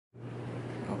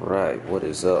Alright, what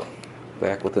is up?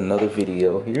 Back with another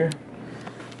video here.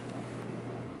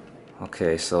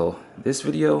 Okay, so this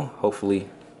video, hopefully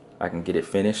I can get it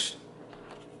finished.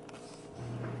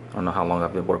 I don't know how long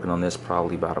I've been working on this,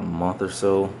 probably about a month or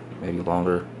so, maybe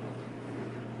longer.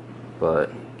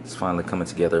 But it's finally coming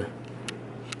together.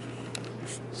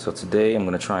 So today I'm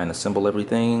going to try and assemble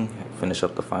everything, finish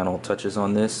up the final touches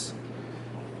on this,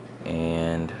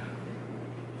 and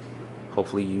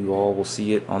hopefully you all will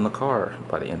see it on the car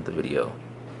by the end of the video.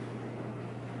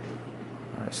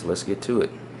 Alright, so let's get to it.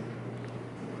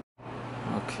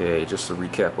 Okay, just to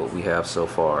recap what we have so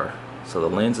far. So the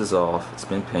lens is off, it's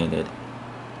been painted.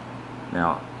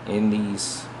 Now in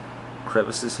these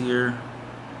crevices here,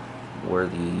 where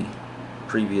the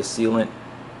previous sealant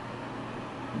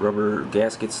rubber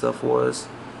gasket stuff was,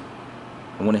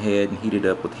 I went ahead and heated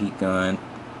up with a heat gun,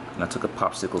 and I took a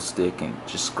popsicle stick and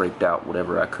just scraped out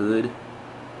whatever I could.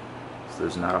 So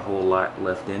there's not a whole lot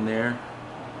left in there.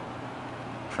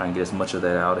 Try and get as much of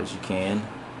that out as you can.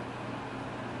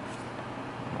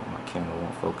 Oh, my camera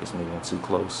won't focus, maybe I'm too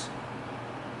close.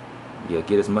 Yeah,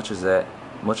 get as much of that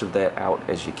out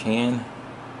as you can.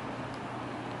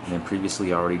 And then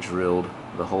previously I already drilled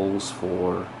the holes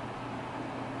for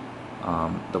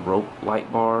the rope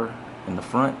light bar in the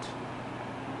front.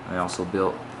 I also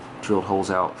drilled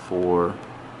holes out for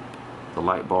the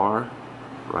light bar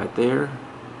right there,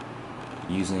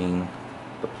 using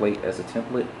the plate as a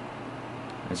template.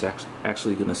 It's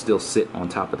actually going to still sit on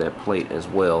top of that plate as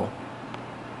well.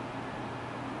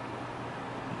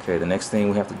 Okay, the next thing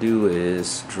we have to do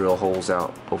is drill holes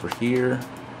out over here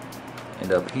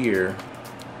and up here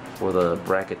for the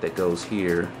bracket that goes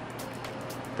here,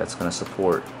 that's going to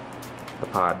support the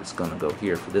pod that's going to go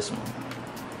here for this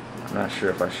one. I'm not sure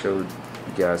if I showed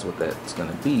you guys what that's going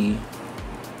to be,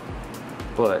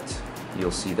 but you'll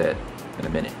see that in a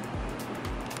minute.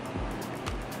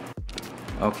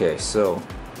 Okay, so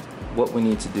what we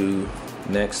need to do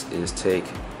next is take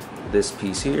this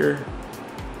piece here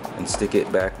and stick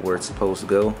it back where it's supposed to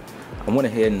go. I went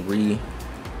ahead and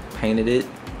repainted it.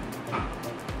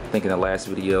 I think in the last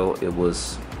video it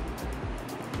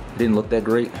didn't look that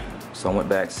great, so I went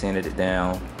back, sanded it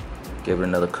down, gave it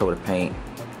another coat of paint,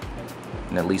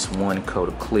 and at least one coat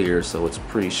of clear, so it's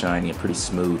pretty shiny and pretty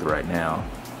smooth right now.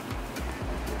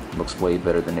 Looks way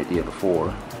better than it did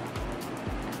before.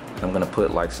 I'm gonna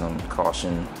put like some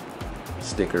caution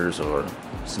stickers or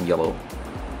some yellow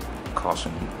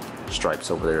caution stripes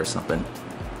over there or something.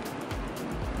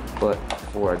 But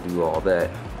before I do all that,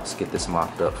 let's get this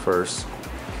mocked up first.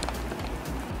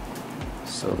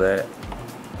 So that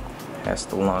has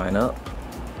to line up.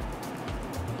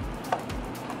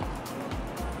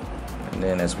 And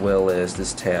then as well as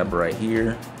this tab right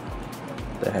here,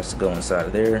 that has to go inside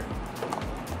of there.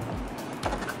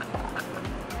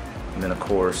 And then of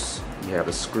course you have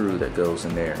a screw that goes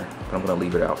in there, but I'm going to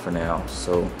leave it out for now.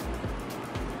 So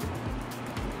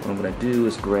what I'm going to do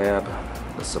is grab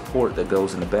the support that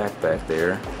goes in the back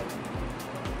there,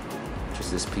 which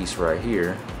is this piece right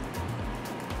here.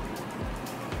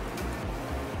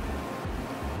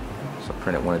 So I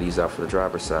printed one of these out for the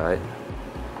driver's side,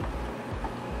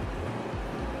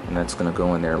 and that's going to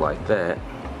go in there like that.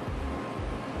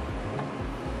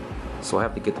 So I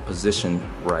have to get the position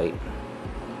right,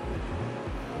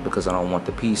 because I don't want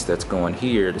the piece that's going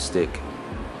here to stick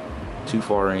too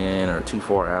far in or too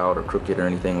far out or crooked or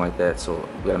anything like that. So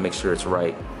we got to make sure it's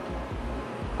right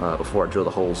before I drill the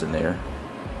holes in there.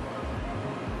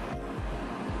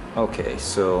 Okay,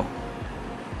 so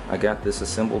I got this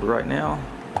assembled right now.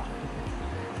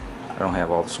 I don't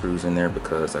have all the screws in there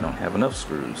because I don't have enough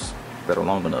screws that are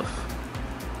long enough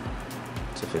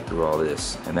to fit through all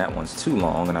this, and that one's too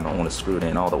long and I don't want to screw it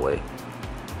in all the way.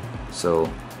 So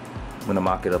I'm going to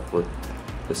mock it up with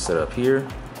this setup here,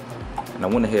 and I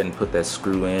went ahead and put that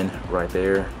screw in right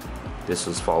there. This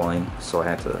was falling, so I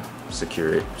had to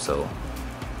secure it, so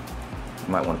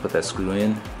you might want to put that screw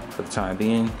in for the time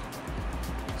being.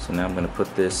 So now I'm going to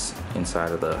put this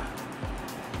inside of the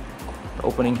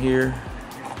opening here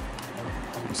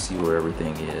and see where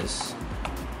everything is.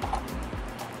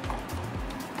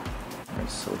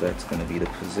 Alright, so that's going to be the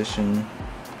position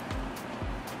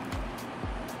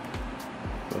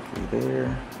roughly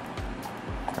there.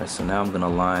 Alright, so now I'm going to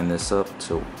line this up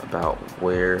to about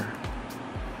where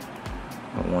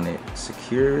I want it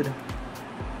secured.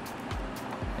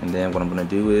 And then what I'm going to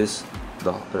do is,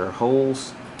 there are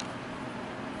holes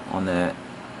on that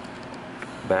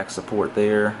back support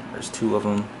there. There's two of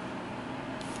them.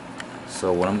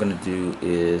 So what I'm going to do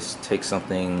is take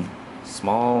something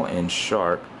small and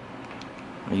sharp.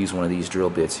 I'm going to use one of these drill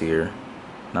bits here,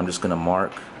 and I'm just going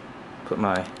to put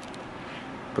my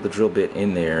put the drill bit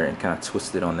in there and kind of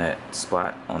twist it on that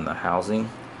spot on the housing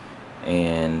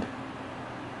and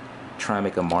try and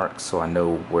make a mark so I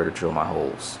know where to drill my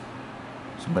holes.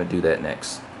 So I'm going to do that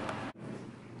next.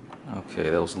 Okay,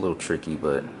 that was a little tricky,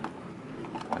 but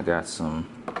I got some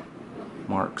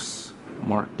marks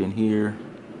marked in here.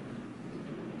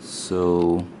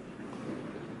 So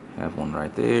I have one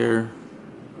right there.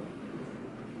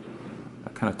 I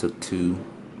kind of took two,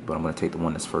 but I'm going to take the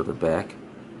one that's further back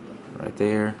right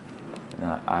there. And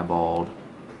I eyeballed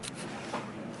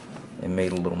and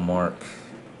made a little mark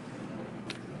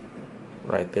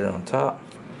right there on top.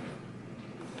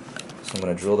 So I'm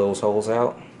going to drill those holes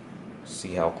out,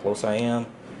 see how close I am.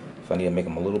 If I need to make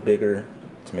them a little bigger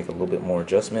to make a little bit more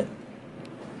adjustment,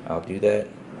 I'll do that.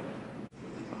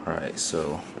 Alright,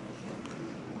 so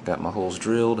got my holes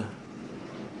drilled.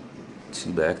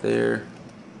 Two back there,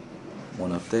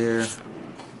 one up there.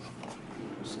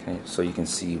 Okay, so you can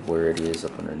see where it is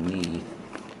up underneath.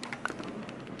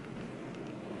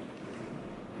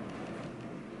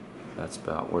 That's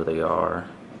about where they are.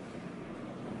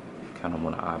 Kind of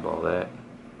want to eyeball that.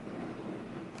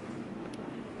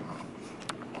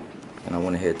 And I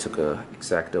went ahead and took a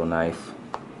X-Acto knife,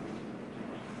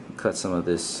 cut some of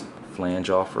this flange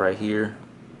off right here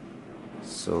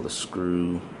so the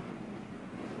screw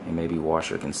and maybe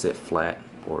washer can sit flat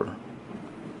or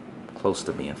close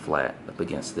to being flat up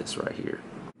against this right here.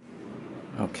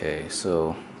 Okay,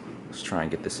 so let's try and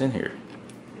get this in here.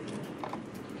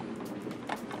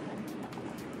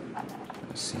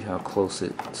 Let's see how close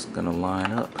it's gonna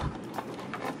line up.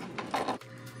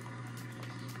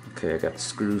 Okay, I got the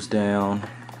screws down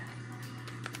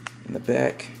in the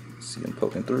back. See them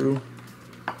poking through.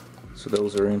 So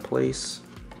those are in place.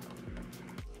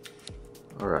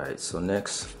 Alright, so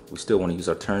next we still want to use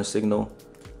our turn signal,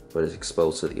 but it's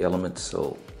exposed to the elements.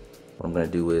 So what I'm going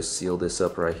to do is seal this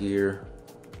up right here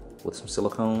with some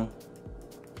silicone.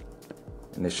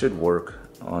 And it should work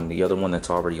on the other one that's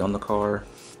already on the car.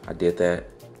 I did that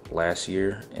last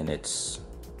year and it's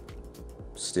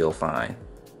still fine.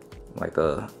 Like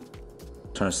the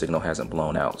turn signal hasn't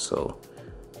blown out, so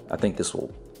I think this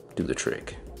will do the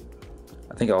trick.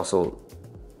 I think also,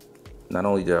 not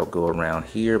only did I go around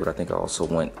here, but I think I also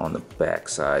went on the back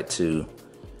side too.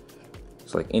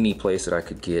 It's like any place that I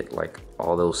could get like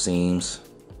all those seams,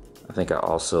 I think I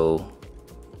also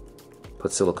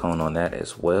put silicone on that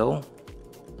as well.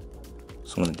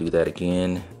 So I'm gonna do that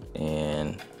again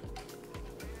and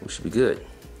we should be good.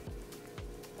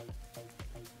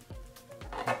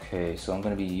 Okay, so I'm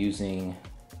gonna be using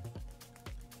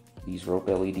these rope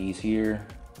LEDs here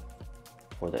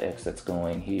for the X that's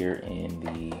going here in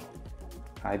the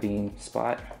high beam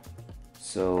spot.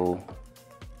 So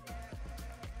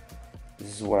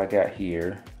this is what I got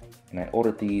here, and I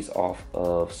ordered these off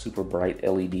of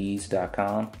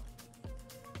superbrightleds.com.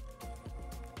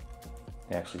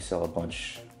 They actually sell a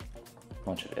bunch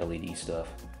of LED stuff.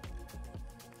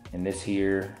 And this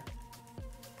here,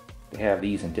 they have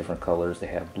these in different colors. They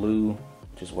have blue,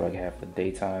 which is what I have for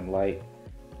daytime light.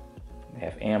 They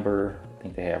have amber, I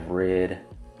think they have red.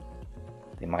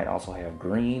 They might also have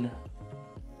green.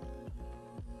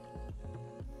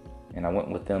 And I went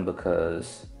with them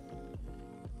because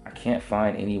I can't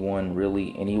find anyone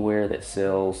really anywhere that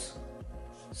sells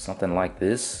something like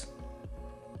this.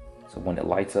 So when it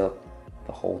lights up,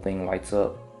 the whole thing lights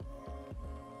up.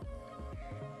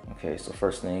 Okay, so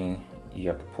first thing, you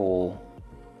have to pull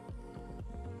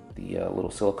the little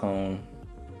silicone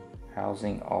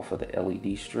housing off of the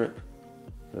LED strip.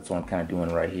 That's what I'm kind of doing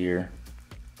right here.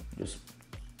 Just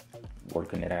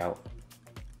working it out.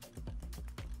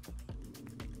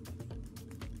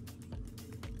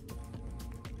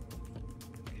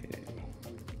 Okay,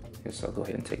 guess I'll go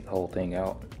ahead and take the whole thing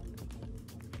out.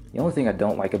 The only thing I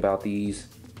don't like about these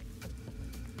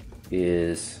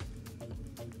is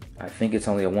I think it's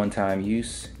only a one-time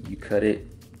use. You cut it,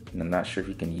 and I'm not sure if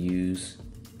you can use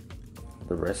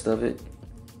the rest of it.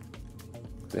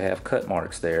 They have cut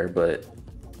marks there, but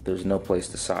there's no place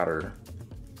to solder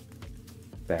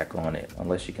back on it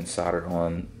unless you can solder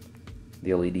on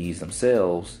the LEDs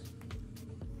themselves.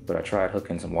 But I tried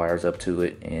hooking some wires up to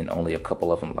it and only a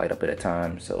couple of them light up at a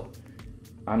time, so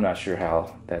I'm not sure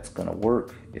how that's gonna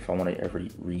work if I want to ever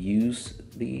reuse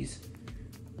these.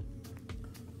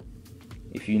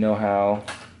 If you know how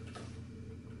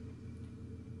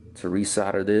to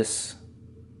resolder this,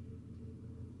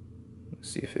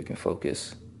 let's see if it can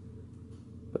focus.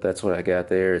 But that's what I got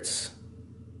there.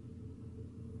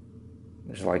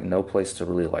 There's like no place to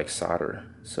really like solder,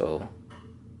 so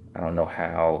I don't know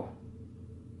how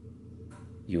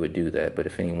you would do that. But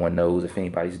if anyone knows, if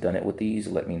anybody's done it with these,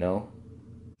 let me know.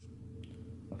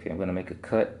 Okay, I'm going to make a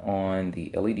cut on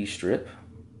the LED strip,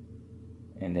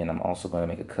 and then I'm also going to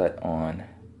make a cut on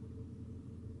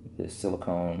this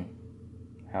silicone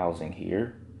housing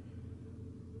here.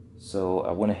 So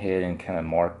I went ahead and kind of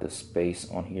marked the space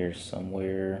on here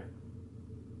somewhere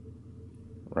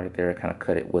right there. I kind of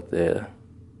cut it with the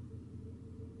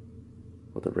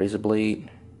razor blade.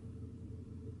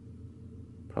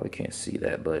 Probably can't see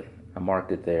that, but I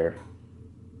marked it there.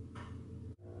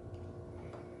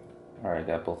 Alright,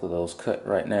 got both of those cut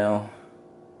right now.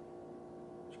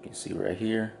 As you can see right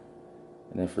here.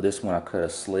 And then for this one, I cut a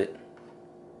slit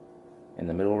in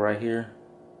the middle right here,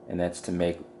 and that's to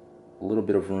make a little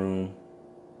bit of room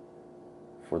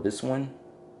for this one.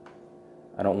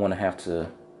 I don't want to have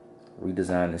to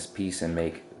redesign this piece and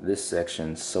make this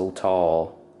section so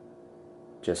tall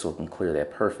just so it can clear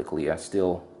that perfectly. I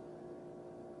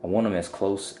want them as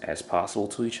close as possible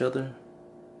to each other.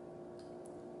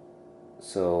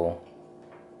 So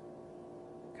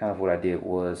kind of what I did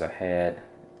was and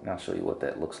I'll show you what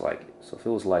that looks like. So if it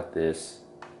was like this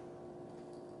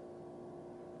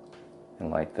and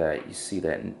like that, you see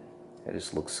that it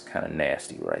just looks kind of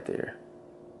nasty right there.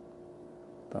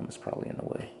 Thumb is probably in the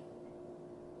way.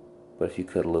 But if you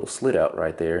cut a little slit out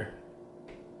right there,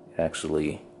 it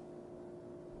actually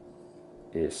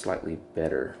is slightly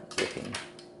better looking.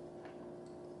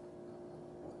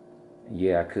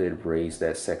 Yeah, I could raise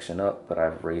that section up, but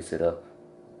I've raised it up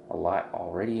a lot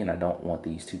already, and I don't want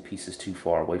these two pieces too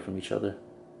far away from each other.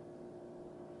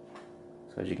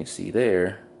 So as you can see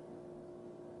there,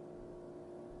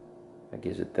 that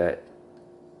gives it that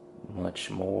much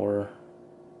more.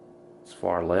 It's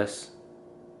far less,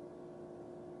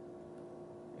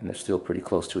 and they're still pretty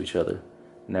close to each other.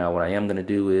 Now what I am going to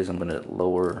do is I'm going to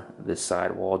lower this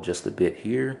side wall just a bit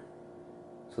here,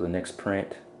 so the next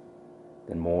print,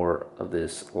 then more of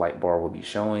this light bar will be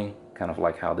showing, kind of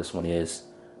like how this one is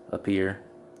up here.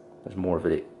 There's more of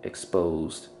it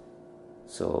exposed.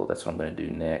 So that's what I'm going to do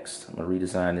next. I'm going to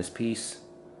redesign this piece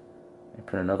and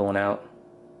print another one out,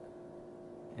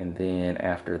 and then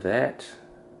after that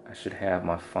I should have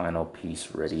my final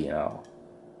piece ready, and I'll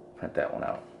print that one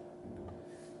out.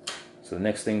 So the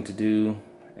next thing to do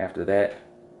after that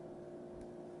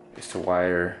is to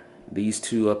wire these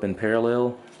two up in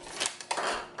parallel.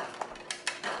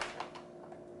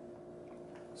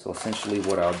 So essentially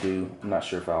what I'll do, I'm not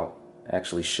sure if I'll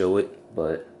actually show it,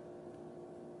 but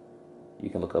you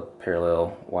can look up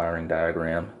parallel wiring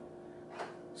diagram.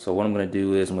 So what I'm going to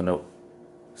do is I'm going to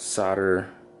solder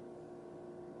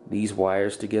these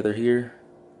wires together here.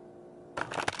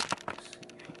 Let's see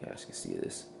if you guys can see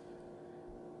this.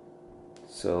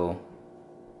 So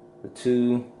the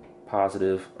two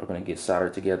positive are going to get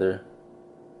soldered together,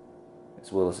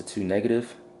 as well as the two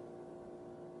negative.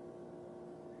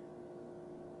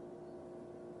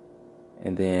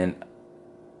 And then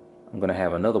I'm going to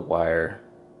have another wire.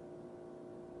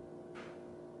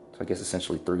 So I guess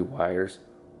essentially three wires.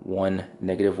 One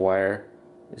negative wire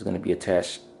is going to be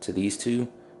attached to these two,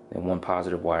 and one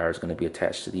positive wire is going to be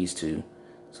attached to these two.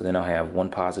 So then I'll have one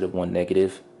positive, one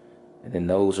negative, and then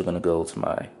those are going to go to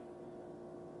my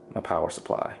power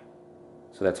supply.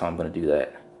 So that's how I'm going to do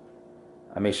that.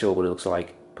 I may show what it looks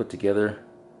like put together.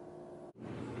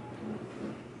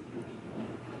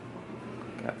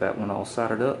 Got that one all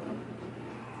soldered up.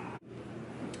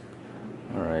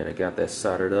 Alright, I got that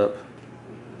soldered up.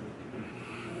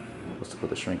 Supposed to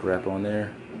put the shrink wrap on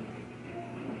there.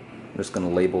 I'm just going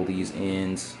to label these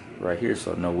ends right here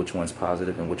so I know which one's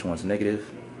positive and which one's negative.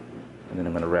 And then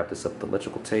I'm going to wrap this up with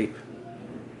electrical tape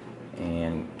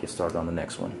and get started on the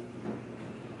next one.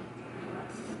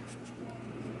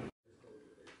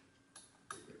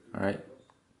 Alright,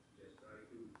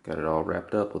 got it all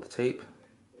wrapped up with the tape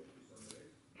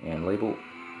and labeled.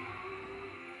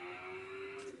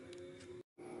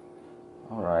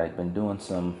 Alright, been doing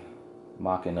some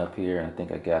mocking up here, and I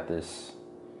think I got this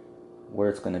where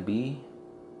it's going to be.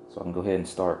 So I can go ahead and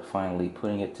start finally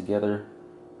putting it together.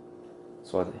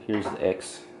 So here's the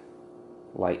X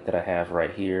light that I have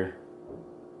right here.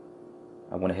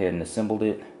 I went ahead and assembled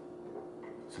it.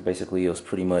 So basically it was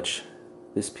pretty much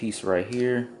this piece right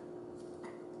here.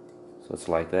 So it's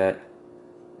like that.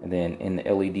 And then in the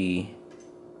LED,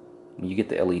 when you get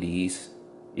the LEDs,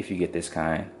 if you get this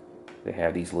kind, they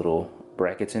have these little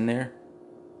brackets in there.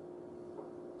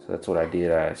 So that's what I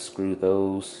did. I screwed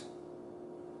those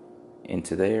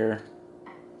into there,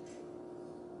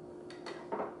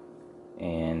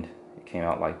 and it came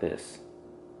out like this.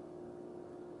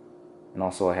 And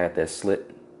also I had that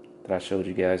slit that I showed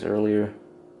you guys earlier.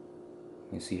 You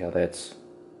can see how that's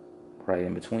right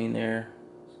in between there.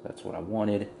 So that's what I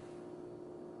wanted.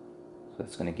 So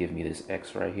that's going to give me this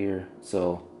X right here.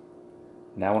 So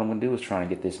Now what I'm gonna do is try and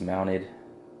get this mounted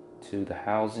to the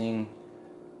housing.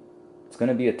 It's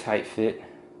gonna be a tight fit.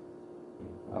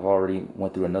 I've already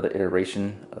went through another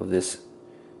iteration of this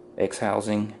X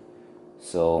housing,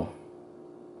 so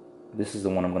this is the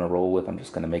one I'm gonna roll with. I'm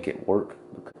just gonna make it work.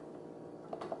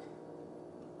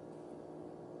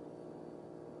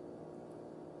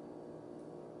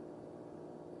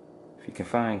 If you can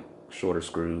find shorter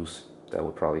screws, that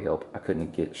would probably help. I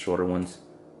couldn't get shorter ones.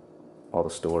 All the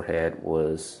store had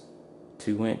was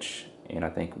 2" and I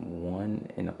think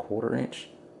 1¼ inch.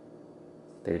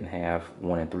 They didn't have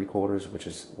 1¾ which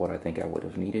is what I think I would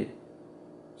have needed.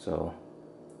 So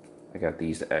I got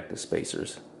these to act as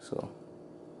spacers. So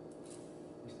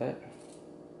is that.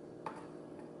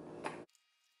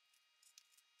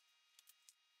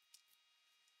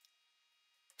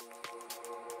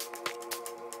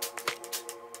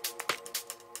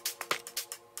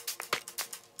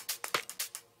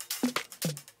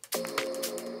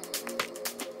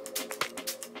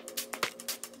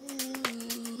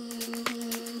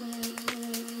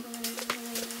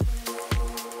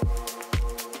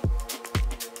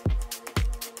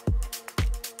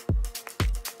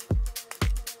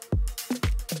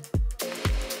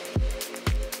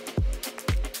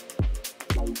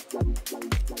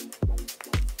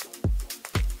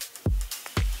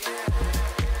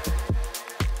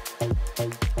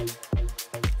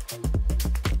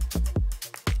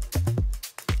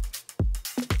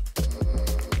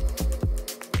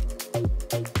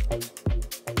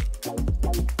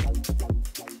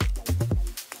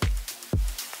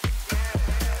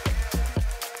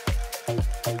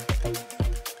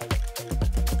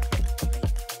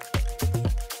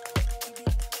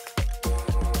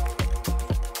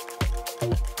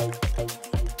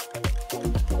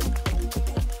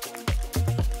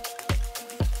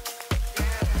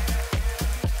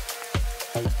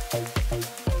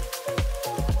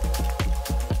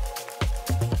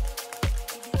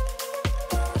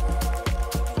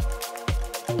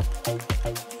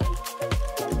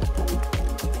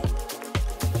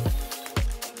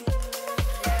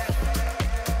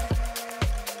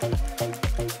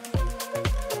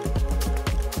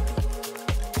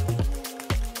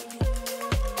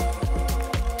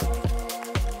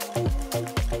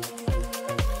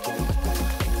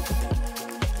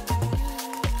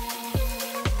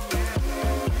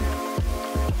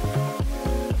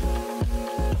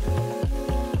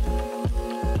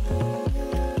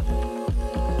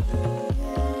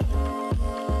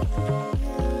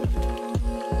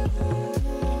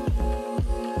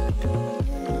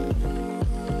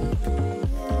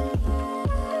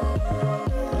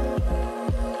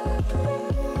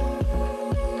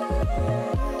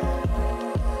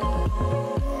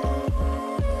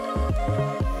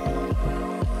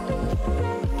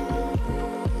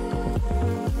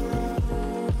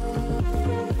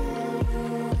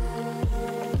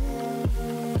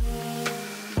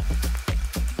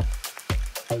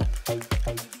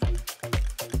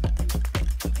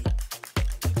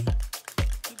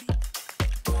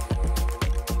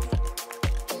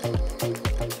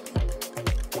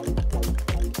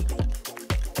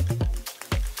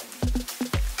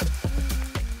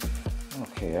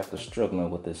 Okay, after struggling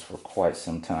with this for quite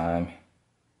some time, it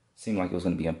seemed like it was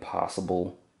going to be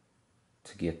impossible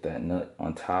to get that nut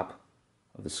on top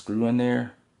of the screw in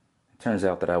there. It turns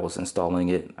out that I was installing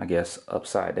it, I guess,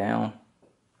 upside down,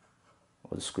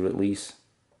 or the screw at least.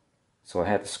 So I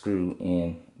had the screw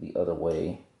in the other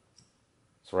way.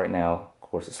 So right now, of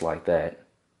course, it's like that.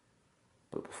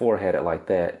 But before I had it like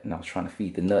that, and I was trying to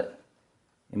feed the nut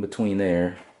in between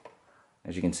there,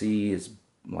 as you can see, it's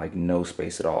like no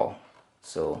space at all.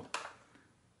 So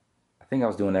I think I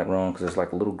was doing that wrong because there's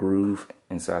like a little groove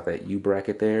inside that U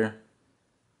bracket there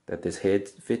that this head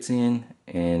fits in,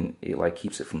 and it like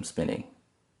keeps it from spinning.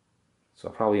 So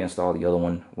I probably installed the other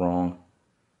one wrong.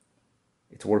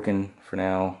 It's working for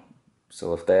now.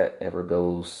 So if that ever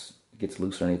gets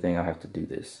loose or anything, I'll have to do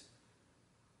this.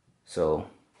 So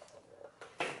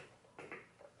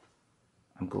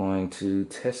I'm going to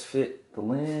test fit the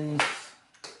lens.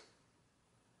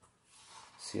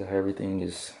 See how everything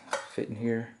is fitting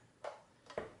here.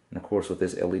 And of course with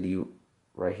this LED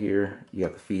right here, you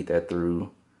have to feed that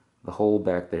through the hole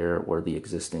back there where the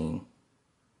existing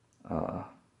hole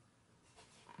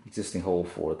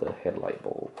for the headlight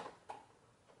bulb.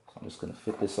 So I'm just going to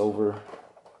fit this over.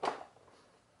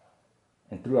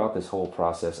 And throughout this whole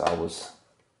process, I was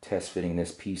test fitting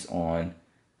this piece on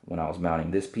when I was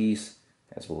mounting this piece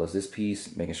as well as this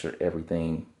piece, making sure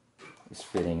everything is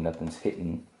fitting, nothing's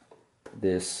hitting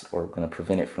this or going to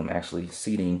prevent it from actually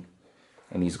seating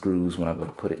in these grooves when I'm going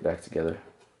to put it back together.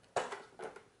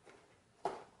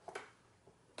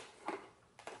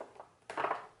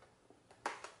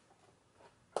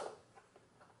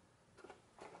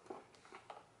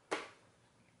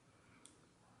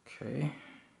 Okay.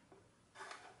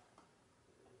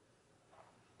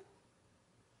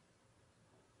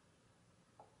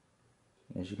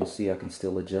 As you can see, I can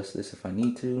still adjust this if I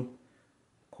need to.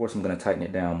 Of course, I'm going to tighten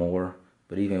it down more,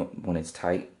 but even when it's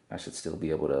tight, I should still be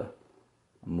able to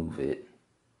move it.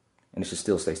 And it should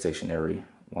still stay stationary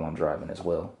while I'm driving as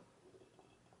well.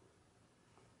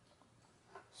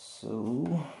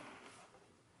 So,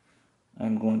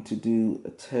 I'm going to do a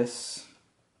test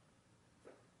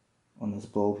on this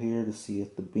bulb here to see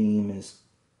if the beam is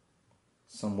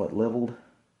somewhat leveled.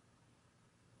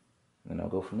 And I'll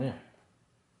go from there.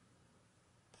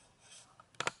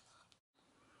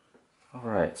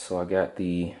 Alright, so I got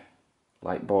the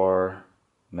light bar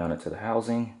mounted to the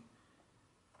housing.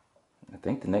 I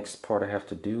think the next part I have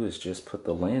to do is just put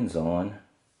the lens on.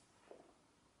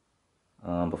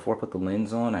 Before I put the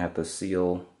lens on, I have to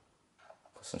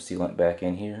put some sealant back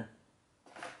in here.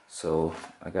 So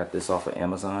I got this off of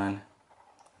Amazon.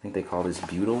 I think they call this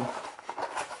butyl.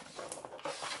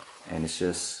 And it's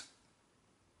just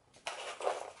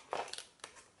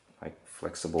like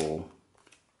flexible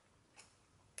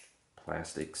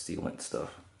plastic sealant stuff.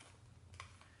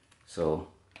 So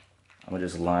I'm gonna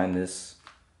just line this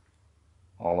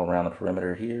all around the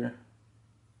perimeter here,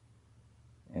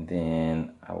 and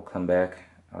then I will come back,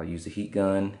 I'll use the heat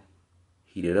gun,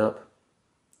 heat it up,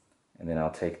 and then I'll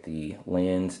take the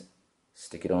lens,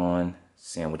 stick it on,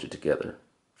 sandwich it together.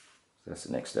 So that's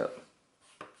the next step.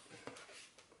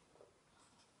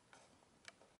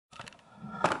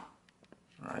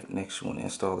 Alright, next you want to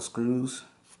install the screws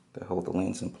that hold the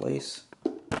lens in place.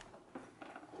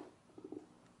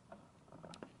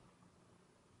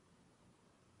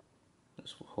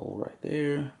 This will hold right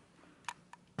there,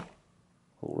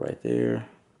 hold right there,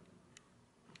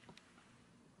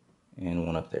 and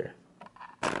one up there.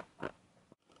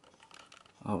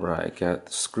 Alright, got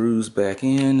the screws back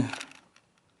in.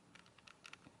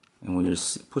 And when you're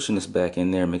pushing this back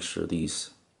in there, make sure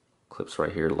these clips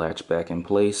right here latch back in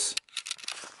place.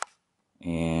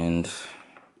 And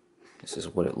this is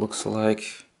what it looks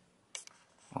like,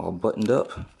 all buttoned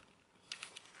up.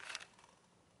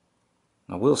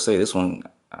 I will say this one,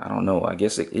 I don't know, I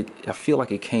guess I feel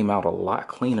like it came out a lot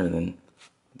cleaner than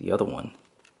the other one.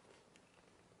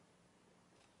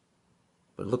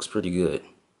 But it looks pretty good.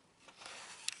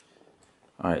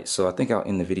 Alright, so I think I'll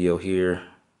end the video here.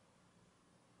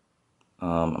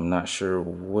 I'm not sure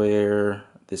where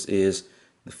this is.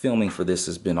 The filming for this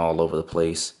has been all over the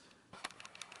place.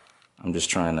 I'm just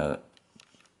trying to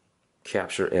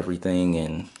capture everything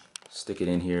and stick it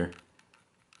in here.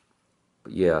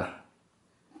 But yeah,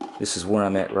 this is where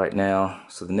I'm at right now.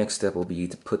 So the next step will be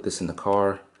to put this in the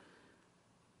car.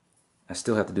 I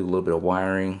still have to do a little bit of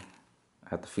wiring. I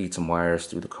have to feed some wires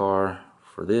through the car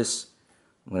for this.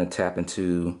 I'm going to tap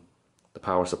into the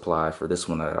power supply for this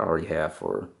one that I already have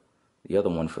for the other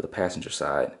one for the passenger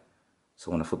side.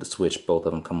 So when I flip the switch, both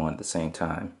of them come on at the same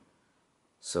time.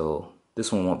 So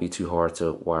this one won't be too hard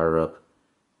to wire up.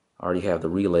 I already have the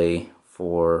relay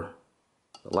for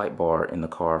the light bar in the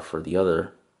car for the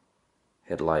other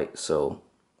headlight, so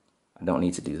I don't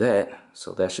need to do that.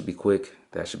 So that should be quick.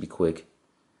 That should be quick.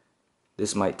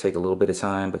 This might take a little bit of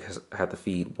time because I have to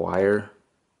feed wire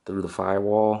through the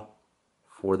firewall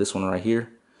for this one right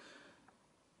here.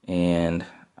 And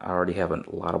I already have a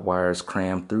lot of wires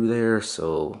crammed through there,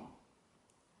 so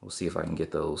we'll see if I can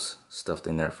get those stuffed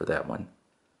in there for that one.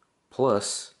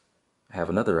 Plus, I have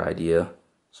another idea,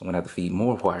 so I'm gonna have to feed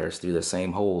more wires through the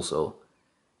same hole, so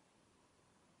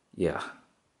yeah.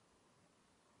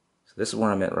 So this is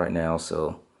where I'm at right now,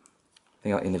 so I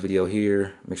think I'll end the video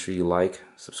here. Make sure you like,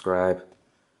 subscribe,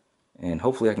 and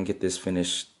hopefully I can get this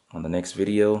finished on the next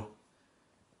video,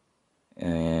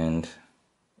 and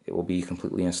it will be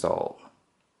completely installed.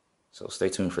 So stay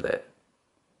tuned for that.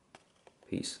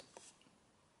 Peace.